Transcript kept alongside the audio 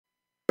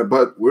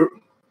But we're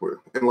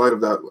in light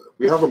of that,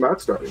 we have a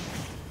match starting.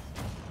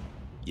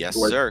 Yes,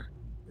 sir.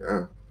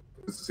 Yeah.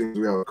 It seems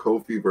we have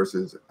Kofi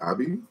versus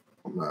Abby.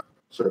 I'm not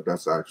sure if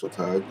that's the actual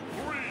tag.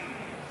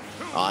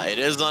 It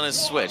is on his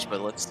Switch,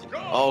 but let's see.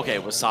 Oh, okay,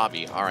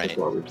 Wasabi. All right.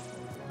 Wasabi.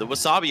 The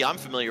Wasabi I'm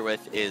familiar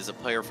with is a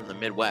player from the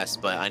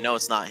Midwest, but I know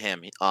it's not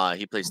him.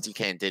 He plays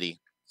DK and Diddy.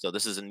 So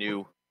this is a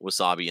new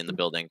Wasabi in the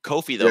building.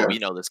 Kofi, though, we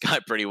know this guy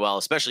pretty well,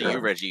 especially you,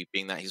 Reggie,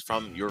 being that he's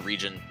from your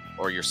region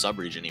or your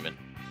sub-region even.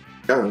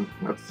 Yeah,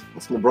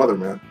 that's my brother,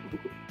 man.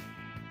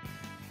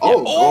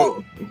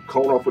 Oh,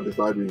 calling off with this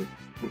IB.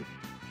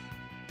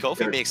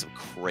 Kofi makes some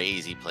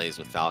crazy plays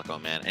with Falco,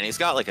 man. And he's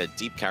got like a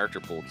deep character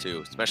pool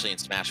too, especially in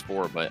Smash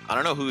 4, but I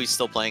don't know who he's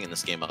still playing in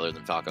this game other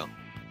than Falco.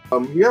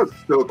 He has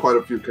still quite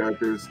a few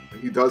characters.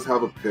 He does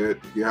have a pit.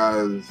 He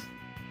has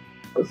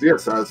a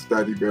ZSS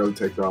that he barely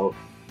takes out.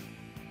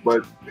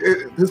 But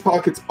his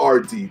pockets are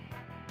deep.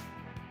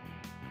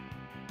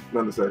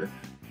 None to say.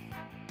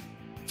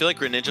 I feel like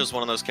Greninja is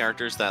one of those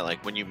characters that,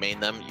 like, when you main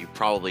them, you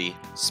probably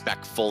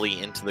spec fully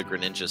into the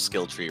Greninja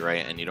skill tree,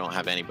 right? And you don't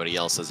have anybody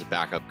else as a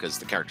backup because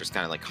the character's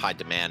kind of like high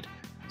demand.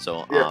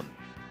 So,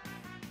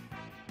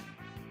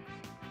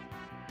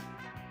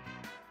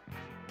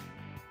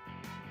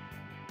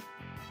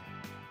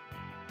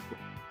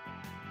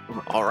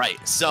 all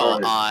right. So,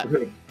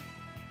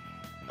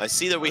 I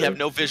see that we have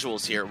no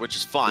visuals here, which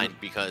is fine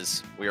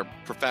because we are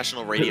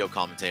professional radio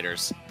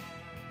commentators.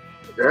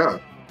 Yeah,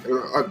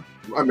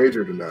 I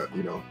majored in that,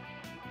 you know.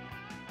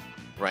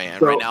 Right, and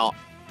right now,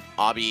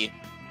 Abby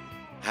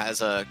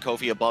has a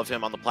Kofi above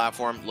him on the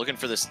platform, looking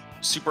for this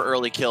super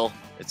early kill.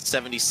 It's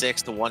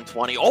 76 to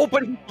 120. Oh,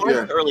 but he finds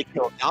the early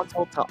kill. Down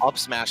tilt to up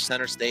smash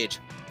center stage.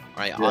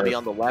 All right, Abby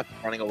on the left,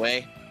 running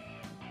away.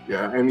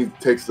 Yeah, and he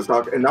takes the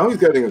stock, and now he's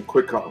getting a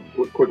quick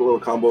little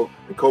combo.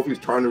 And Kofi's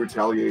trying to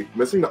retaliate,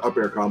 missing the up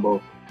air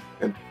combo,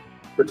 and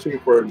fishing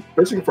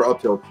for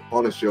up tilt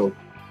on his shield.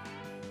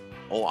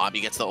 Oh,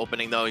 Abby gets the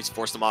opening though. He's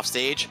forced him off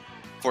stage.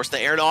 Forced the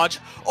air dodge.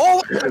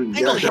 Oh, and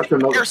that's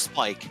another air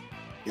spike.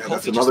 Yeah,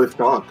 that's another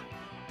stock.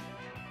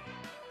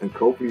 And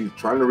Kofi's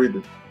trying to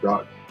read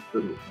the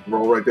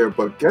roll right there,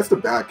 but gets the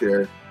back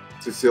air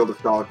to seal the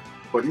stock.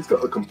 But he's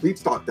got a complete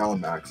stock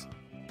down max.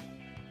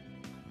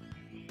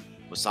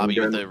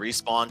 Wasabi with the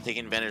respawn,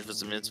 taking advantage of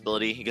his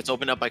invincibility. He gets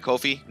opened up by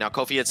Kofi. Now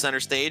Kofi at center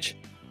stage,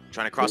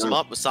 trying to cross him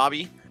up.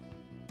 Wasabi.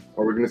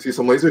 Are we going to see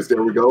some lasers?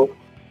 There we go.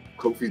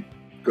 Kofi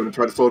going to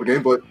try to slow the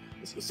game, but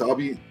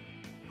Wasabi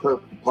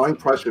applying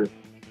pressure.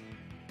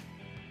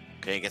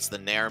 Okay, gets the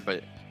nair,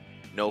 but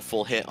no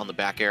full hit on the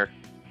back air.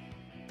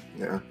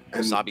 Yeah.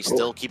 And Wasabi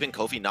still keeping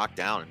Kofi knocked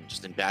down,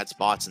 just in bad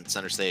spots in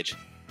center stage.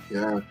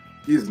 Yeah,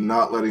 he's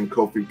not letting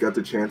Kofi get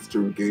the chance to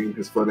regain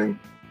his footing.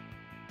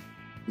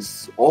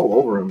 He's all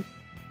over him.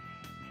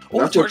 Oh,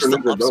 that's what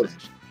Greninja does.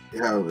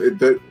 Yeah, it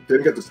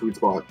didn't get the sweet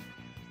spot,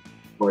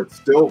 but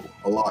still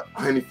a lot.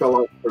 And he fell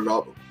out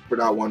for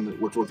that one,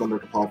 which was under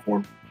the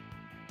platform.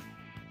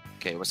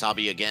 Okay,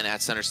 Wasabi again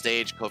at center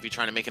stage. Kofi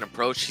trying to make an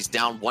approach. He's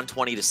down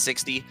 120 to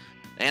 60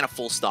 and a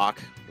full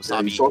stock.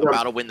 Wasabi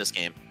about to win this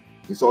game.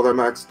 You saw that,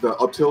 Max. The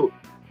up tilt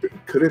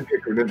couldn't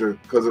hit Greninja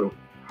because of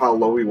how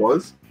low he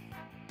was.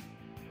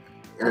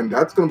 And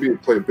that's going to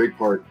play a big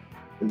part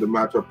in the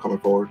matchup coming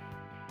forward.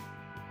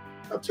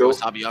 Up tilt.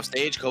 Wasabi off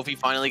stage. Kofi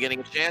finally getting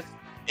a chance.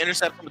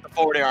 Intercept him with the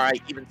forward air. All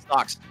right, even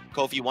stocks.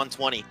 Kofi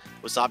 120.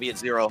 Wasabi at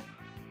 0.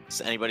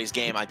 It's anybody's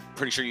game. I'm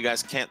pretty sure you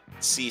guys can't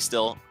see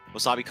still.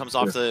 Wasabi comes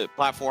off the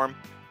platform,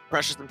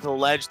 pressures him to the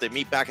ledge. They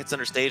meet back at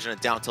center stage, and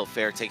a down tilt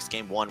fair takes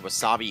game 1.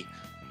 Wasabi,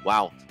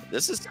 wow.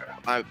 This is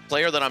a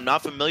player that I'm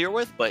not familiar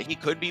with, but he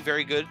could be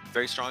very good,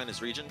 very strong in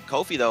his region.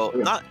 Kofi, though,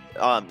 not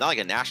like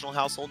a national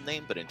household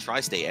name, but in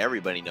Tri-State,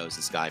 everybody knows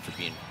this guy for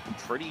being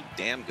pretty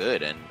damn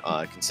good and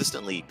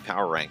consistently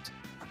power ranked.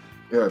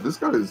 Yeah, this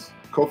guy is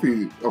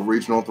Kofi, a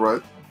regional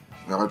threat.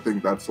 I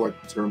think that's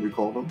like the term we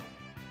call them.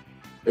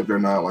 If they're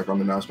not like on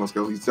the national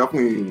scale, he's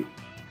definitely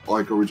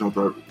like a regional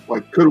threat.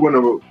 Like could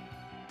win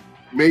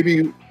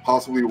maybe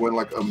possibly win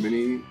like a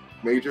mini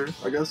major,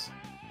 I guess.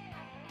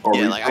 Or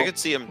yeah, like I could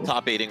see him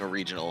top 8ing a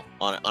regional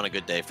on a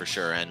good day for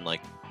sure, and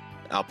like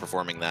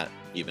outperforming that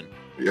even.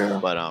 Yeah.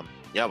 But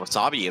yeah,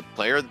 Wasabi, a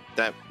player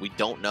that we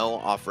don't know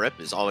off rip,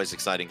 is always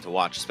exciting to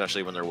watch,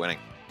 especially when they're winning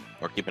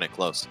or keeping it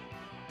close.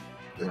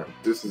 Yeah,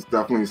 this is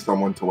definitely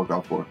someone to look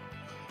out for.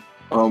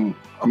 I'm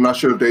not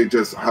sure if they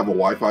just have a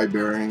Wi-Fi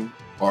bearing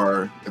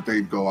or if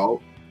they go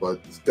out, but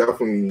it's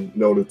definitely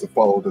noted to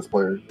follow this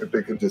player if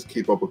they can just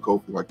keep up with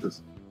Kofi like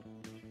this.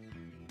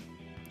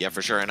 Yeah,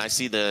 for sure. And I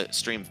see the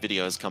stream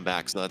video has come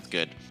back, so that's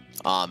good.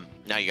 Now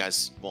you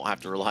guys won't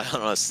have to rely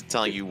on us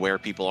telling you where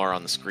people are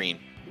on the screen.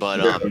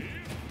 But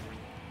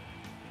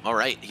all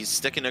right, he's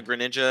sticking to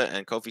Greninja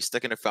and Kofi's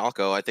sticking to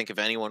Falco. I think if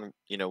anyone,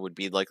 you know, would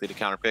be likely to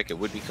counterpick, it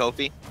would be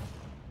Kofi.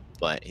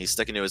 But he's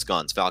sticking to his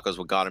guns. Falco's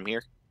what got him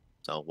here,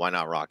 so why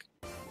not rock?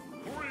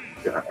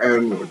 Yeah,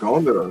 and we're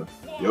going to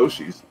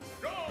Yoshi's.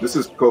 This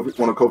is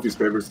one of Kofi's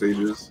favorite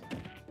stages.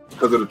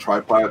 Because of the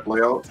tripod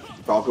layout,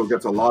 Falco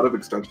gets a lot of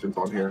extensions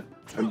on here.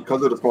 And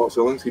because of the small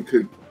ceilings, he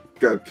could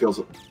get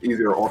kills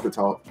easier off the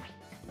top.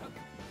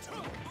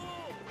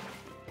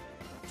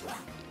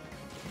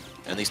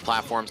 And these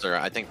platforms are,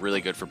 I think,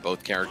 really good for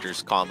both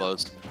characters'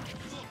 combos.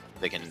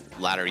 They can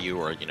ladder you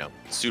or, you know,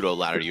 pseudo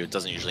ladder you. It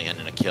doesn't usually end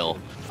in a kill,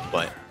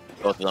 but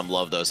both of them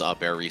love those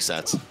up air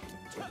resets.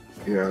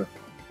 Yeah,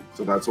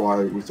 so that's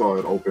why we saw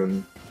it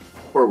open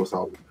for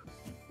Wasabi.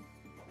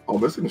 Oh,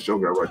 missing the show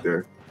grab right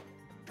there.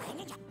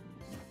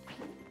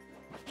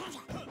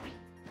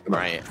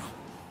 Right.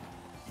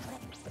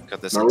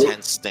 Got this Now,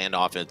 intense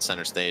standoff at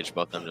center stage,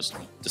 both of them just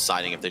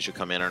deciding if they should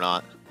come in or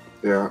not.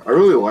 Yeah, I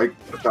really like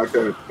the fact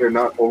that they're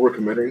not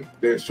overcommitting.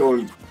 They're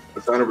showing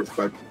a sign of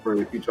respect for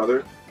each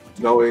other,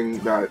 knowing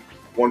that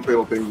one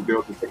fatal thing will be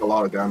able to take a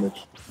lot of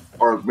damage,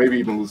 or maybe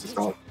even lose the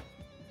stock.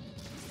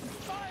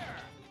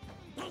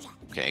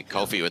 Okay,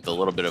 Kofi with a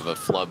little bit of a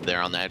flub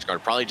there on the edge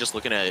guard. Probably just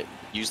looking to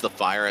use the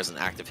fire as an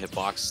active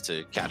hitbox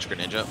to catch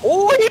Greninja.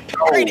 Oh, he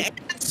parried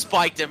and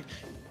spiked him.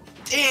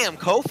 Damn,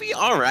 Kofi,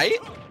 all right.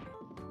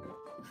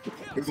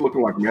 He's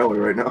looking like melee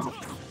right now.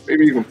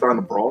 Maybe even trying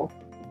to brawl.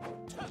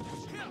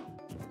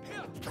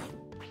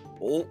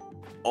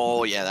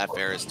 Oh yeah, that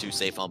fair is too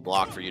safe on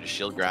block for you to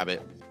shield grab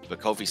it. But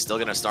Kofi's still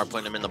gonna start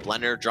putting him in the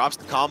blender. Drops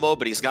the combo,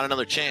 but he's got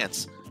another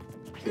chance.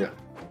 Yeah.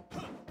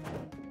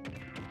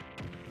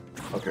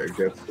 Okay,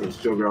 gets the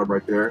shield grab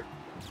right there.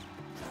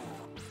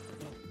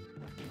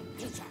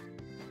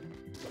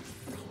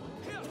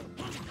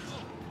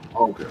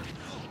 Okay.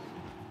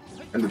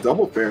 And the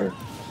double fair.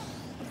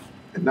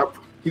 And that,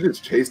 he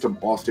just chased him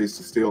off stage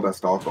to steal that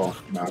stock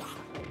off the map.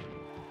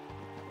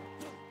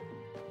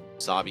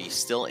 Wasabi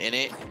still in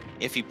it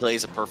if he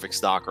plays a perfect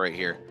stock right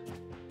here.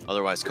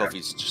 Otherwise,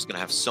 Kofi's just going to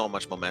have so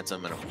much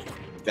momentum and a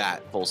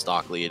fat full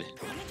stock lead.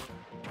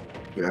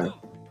 Yeah,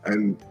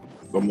 and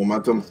the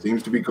momentum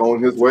seems to be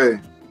going his way.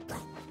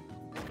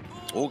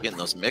 Oh, getting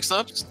those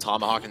mix-ups.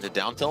 Tomahawk into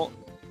down tilt.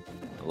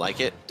 I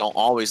like it. Don't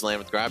always land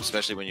with grab,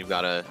 especially when you've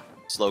got a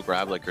slow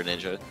grab like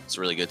Greninja. It's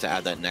really good to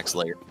add that next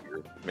layer to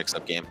your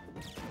mix-up game.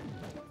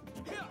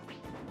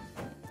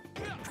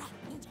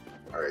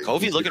 Right,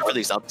 Kofi looking for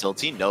these up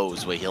tilts. He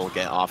knows what he'll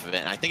get off of it.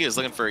 And I think he was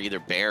looking for either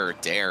bear or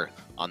dare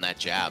on that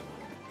jab.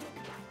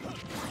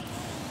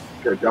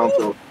 Okay, down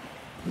tilt.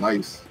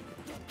 Nice.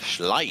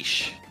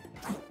 Schleisch.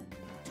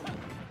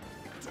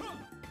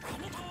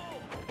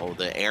 Oh,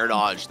 the air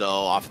dodge, though,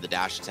 off of the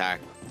dash attack.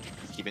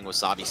 Keeping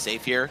Wasabi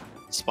safe here.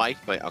 Spike,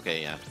 but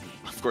okay, yeah.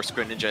 Of course,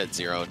 Greninja at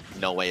 0.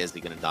 No way is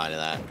he going to die to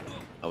that.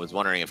 I was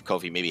wondering if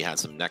Kofi maybe had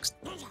some next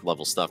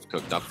level stuff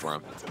cooked up for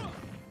him.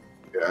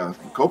 Yeah,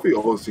 Kofi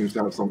always seems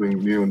to have something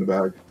new in the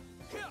bag.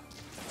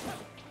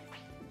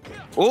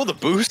 Oh, the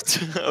boost.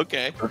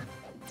 Okay.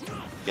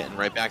 Getting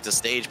right back to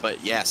stage,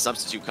 but yeah,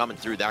 substitute coming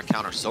through. That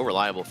counter so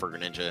reliable for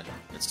Greninja.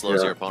 It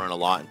slows your opponent a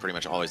lot and pretty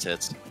much always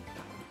hits.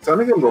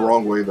 Sending him the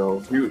wrong way though.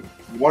 He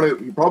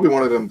probably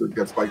wanted him to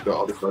get spiked the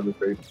other side of the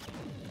stage.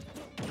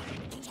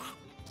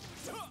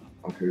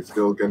 Okay,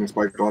 still getting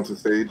spiked onto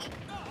stage.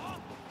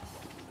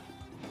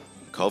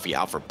 Kofi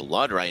out for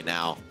blood right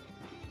now.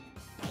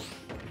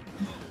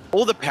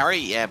 Oh, the parry,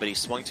 yeah, but he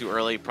swung too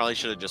early. Probably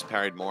should have just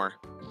parried more.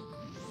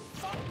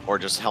 Or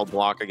just held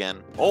block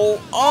again.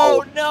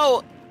 Oh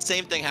no!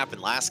 Same thing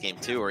happened last game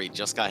too, where he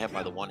just got hit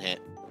by the one hit.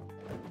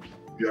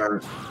 Yeah.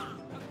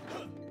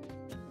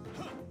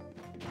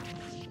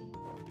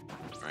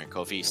 Alright,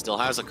 Kofi still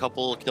has a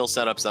couple kill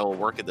setups that will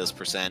work at this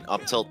percent.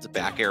 Up tilt to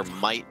back air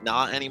might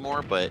not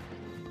anymore, but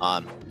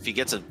if he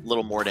gets a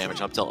little more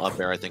damage, up tilt, up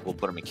air, I think we'll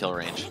put him in kill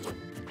range.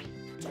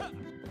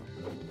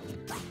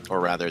 Or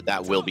rather,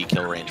 that will be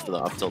kill range for the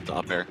up tilt to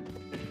up air.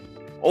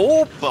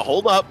 Oh, but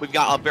hold up. We've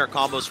got up air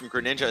combos from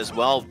Greninja as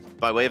well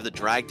by way of the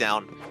drag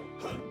down.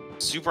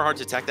 Super hard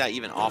to tech that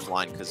even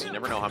offline because you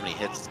never know how many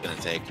hits it's going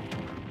to take.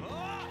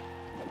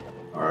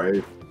 All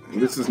right. And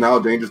this is now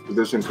a dangerous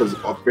position because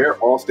a fair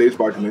all stage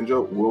by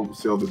Greninja will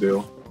seal the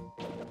deal.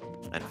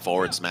 And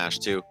forward smash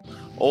too.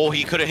 Oh,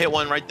 he could have hit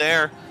one right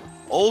there.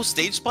 Oh,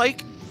 stage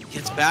spike.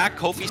 Gets back.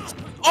 Kofi.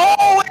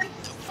 Oh, and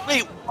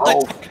wait.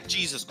 Oh.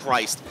 Jesus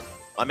Christ.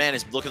 My man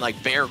is looking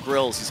like Bear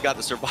Grylls. He's got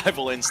the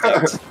survival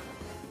instinct.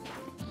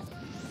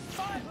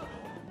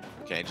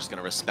 Okay, just going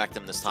to respect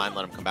him this time.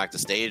 Let him come back to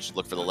stage.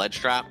 Look for the ledge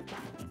trap.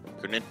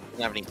 Couldn't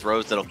have any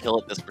throws that'll kill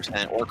at this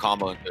percent or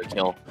combo into a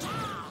kill.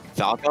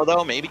 Falco,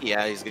 though, maybe.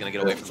 Yeah, he's going to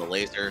get away from the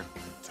laser.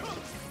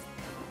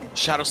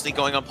 Shadow Sneak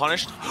going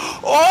unpunished.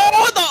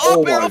 Oh,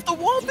 the up air off the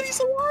wall, but he's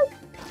alive.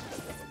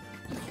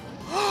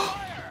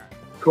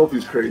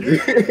 Kofi's crazy.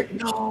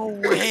 No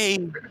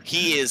way.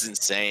 He is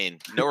insane.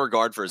 No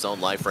regard for his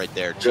own life right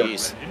there.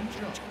 Jeez.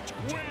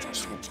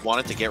 Just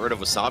wanted to get rid of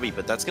Wasabi,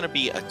 but that's going to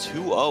be a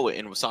 2-0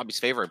 in Wasabi's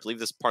favor. I believe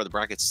this part of the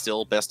bracket's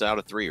still best out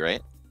of 3,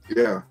 right?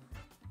 Yeah.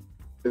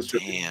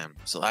 Damn.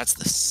 So that's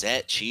the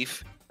set,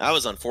 Chief. That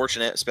was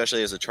unfortunate,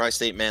 especially as a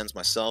tri-state man's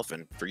myself,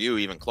 and for you,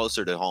 even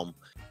closer to home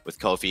with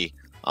Kofi.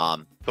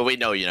 But we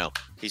know,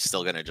 he's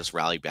still going to just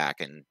rally back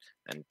and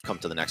come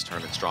to the next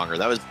tournament stronger.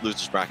 That was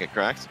loser's bracket,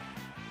 correct?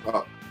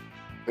 I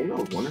think that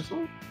was one or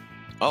so.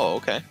 Oh,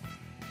 okay.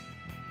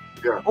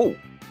 Yeah. Oh.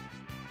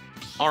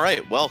 All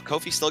right. Well,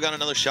 Kofi still got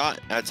another shot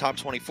at top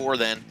 24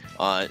 then,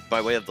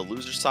 by way of the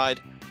loser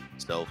side.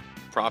 So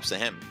props to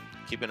him.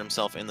 Keeping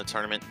himself in the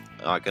tournament.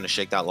 Going to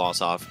shake that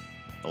loss off.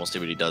 And we'll see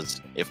what he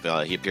does if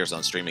he appears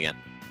on stream again.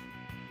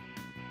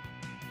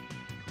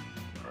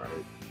 All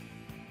right.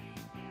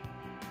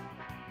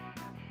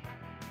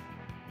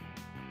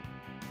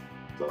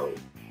 So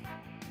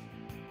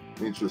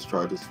let me just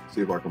try to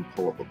see if I can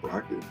pull up a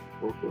bracket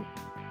real quick.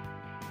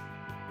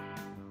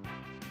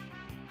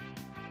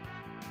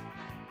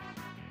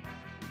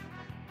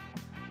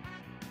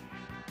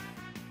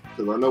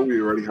 Because I know we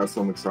already have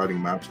some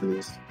exciting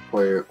matches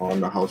play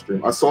on the house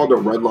stream. I saw the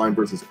Redline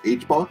versus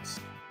H-Box,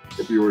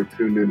 if you were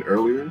tuned in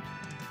earlier.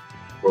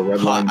 Or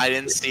Redline I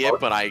didn't see it,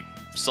 but I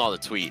saw the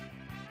tweet.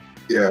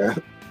 Yeah.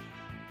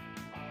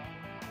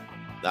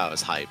 That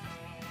was hype.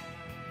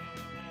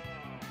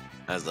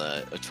 As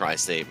a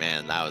tri-state,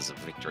 man, that was a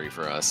victory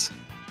for us.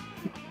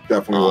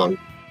 Definitely was.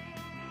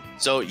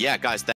 So, yeah, guys,